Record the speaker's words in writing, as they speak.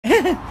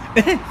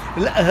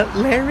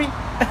Larry,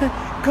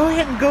 go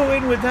ahead and go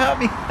in without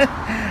me.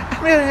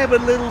 I'm going to have a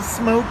little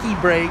smoky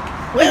break.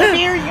 Well,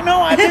 dear,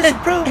 I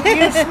disapprove of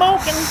you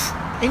smoking.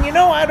 And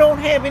I don't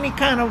have any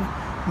kind of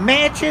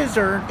matches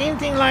or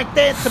anything like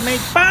that to make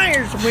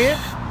fires with.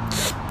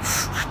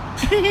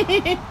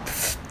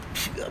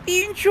 I'll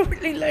be in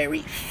shortly,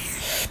 Larry.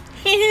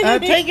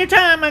 Take your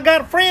time. I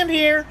got a friend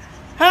here.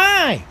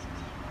 Hi.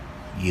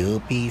 You'll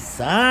be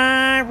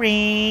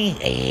sorry.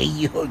 Hey,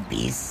 you'll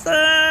be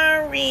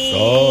sorry.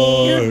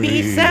 You'll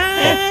be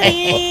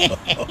sorry.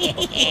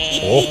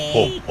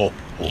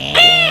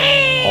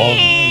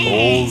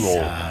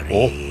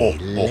 Sorry,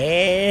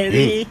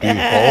 Larry.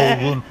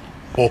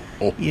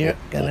 You're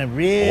gonna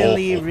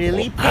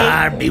really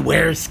pay.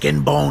 Beware,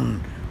 skin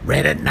bone.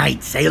 Red at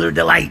night, sailor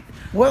delight.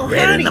 Well,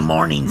 Red honey, in the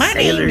morning, my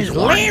sailor's name is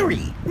wine.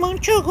 Larry.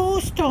 Mucho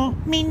gusto.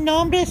 Mi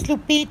nombre es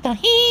Lupita.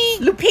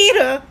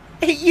 Lupita,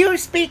 you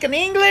speaking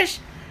English?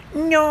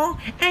 No,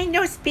 I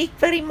don't speak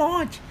very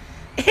much.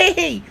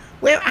 Hey,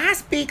 well, I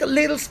speak a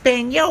little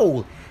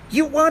Spaniel.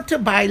 You want to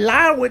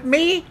bailar with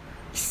me?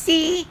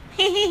 Sí.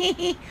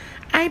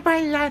 I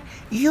bailar.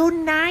 You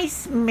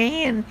nice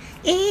man.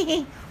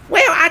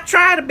 Well, I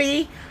try to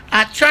be.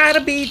 I try to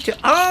be to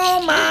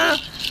all my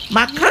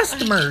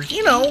customers.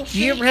 You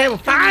ever have a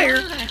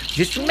fire,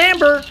 just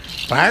remember,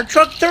 Fire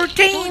Truck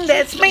 13,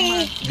 that's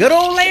me. Good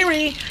old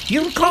Larry.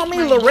 You can call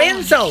me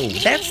Lorenzo.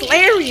 That's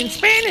Larry in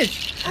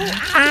Spanish.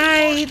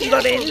 Ay,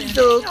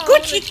 Lorenzo.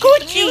 Cuchi.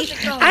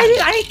 I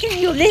like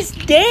you. Let's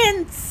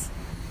dance.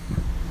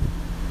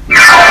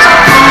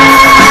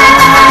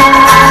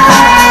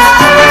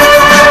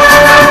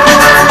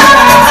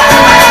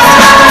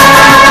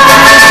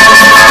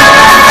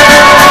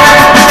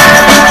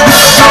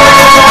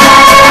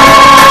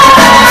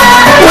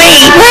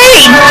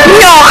 Wait!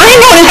 No, I'm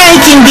not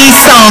liking this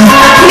song.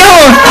 No,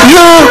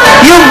 you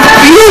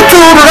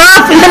two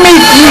rough. Let me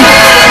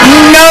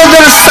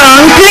another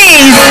song,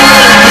 please.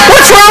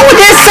 What's wrong with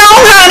this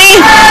song, honey?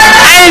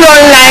 I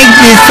don't like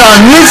this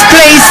song. Let's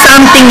play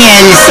something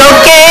else,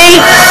 okay?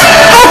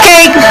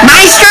 Okay,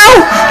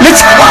 maestro.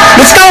 Let's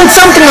go with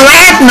something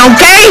Latin,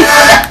 okay?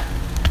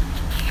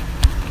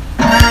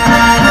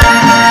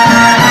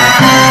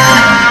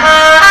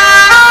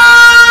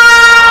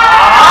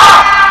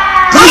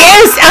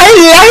 Yes, I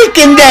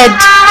liking that.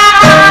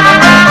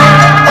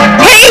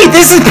 Hey,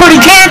 this is pretty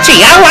catchy.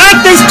 I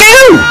like this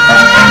too.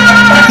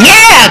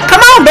 Yeah,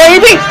 come on,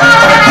 baby.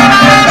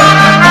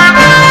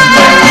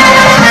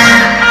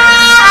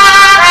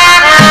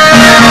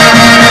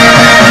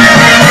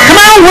 Come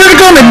on, we're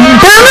gonna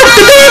burn up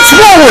the dance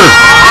floor.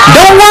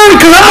 Don't worry,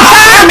 cause I'm a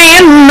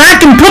fireman and I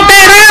can put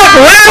that out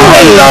right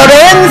away.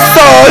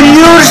 Lorenzo,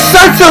 you're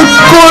such a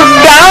good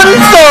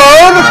dancer.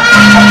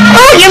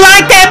 Oh, you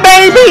like that,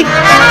 baby?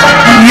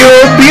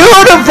 You're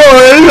beautiful,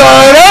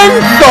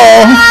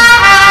 Lorenzo.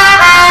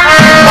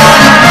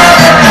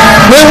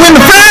 Well, when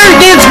the fire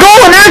gets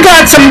going, I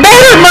got some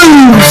better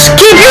moves.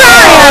 Keep your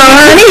eye on,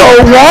 honey.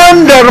 So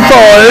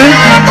wonderful.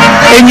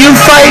 And you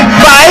fight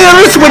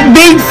fires with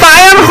big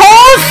fire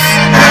hose?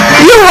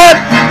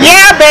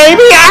 Yeah,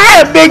 baby, I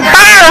had a big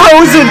fire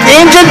hose with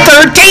engine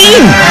 13.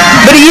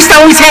 But it used to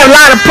always have a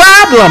lot of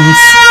problems.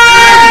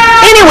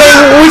 Anyway,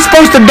 were we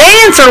supposed to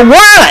dance or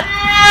what?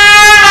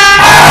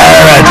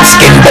 Alright,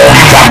 skin bone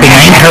dropping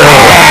anchor.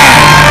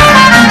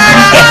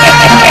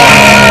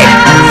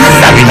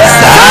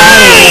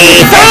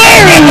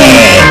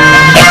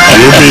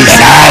 You'll be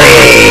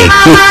sorry.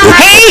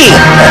 Hey,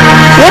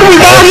 what do we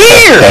got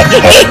here?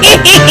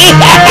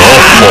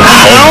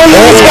 All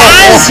these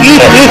guys?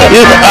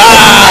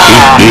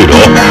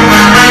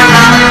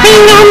 Mi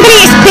nombre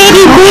es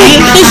Betty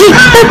Boobs.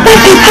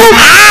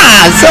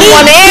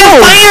 Someone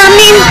else.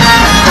 Fireman.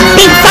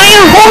 Big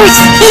fire horse.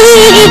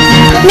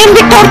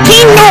 Number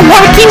 13 no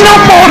working no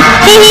more.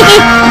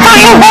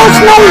 Fire horse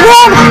no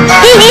work.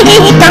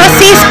 Das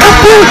ist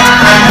kaputt.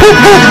 Poop.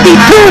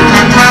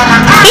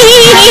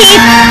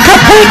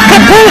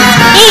 Kaputt.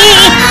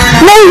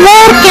 No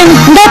working,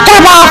 no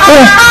trabajo.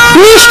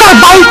 Nicht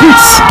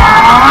arbeitens.